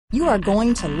You are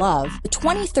going to love the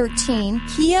 2013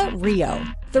 Kia Rio.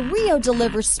 The Rio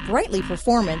delivers sprightly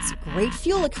performance, great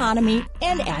fuel economy,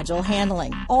 and agile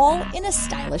handling, all in a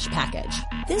stylish package.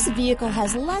 This vehicle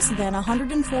has less than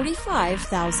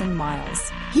 145,000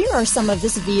 miles. Here are some of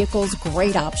this vehicle's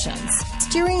great options: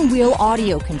 steering wheel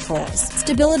audio controls,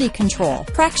 stability control,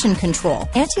 traction control,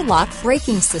 anti-lock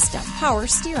braking system, power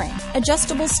steering,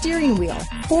 adjustable steering wheel,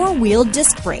 four-wheel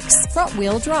disc brakes,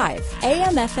 front-wheel drive,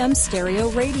 AM/FM stereo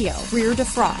radio, rear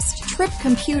defrost, trip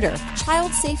computer,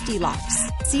 child safety locks,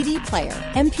 CD player,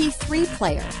 MP3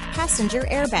 player, passenger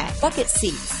airbag, bucket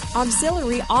seats,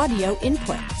 auxiliary audio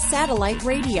input, satellite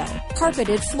radio,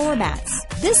 carpeted floor mats.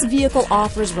 This vehicle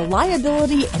offers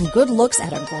reliability and good looks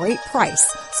at a great price.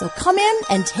 So come in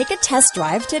and take a test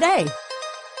drive today.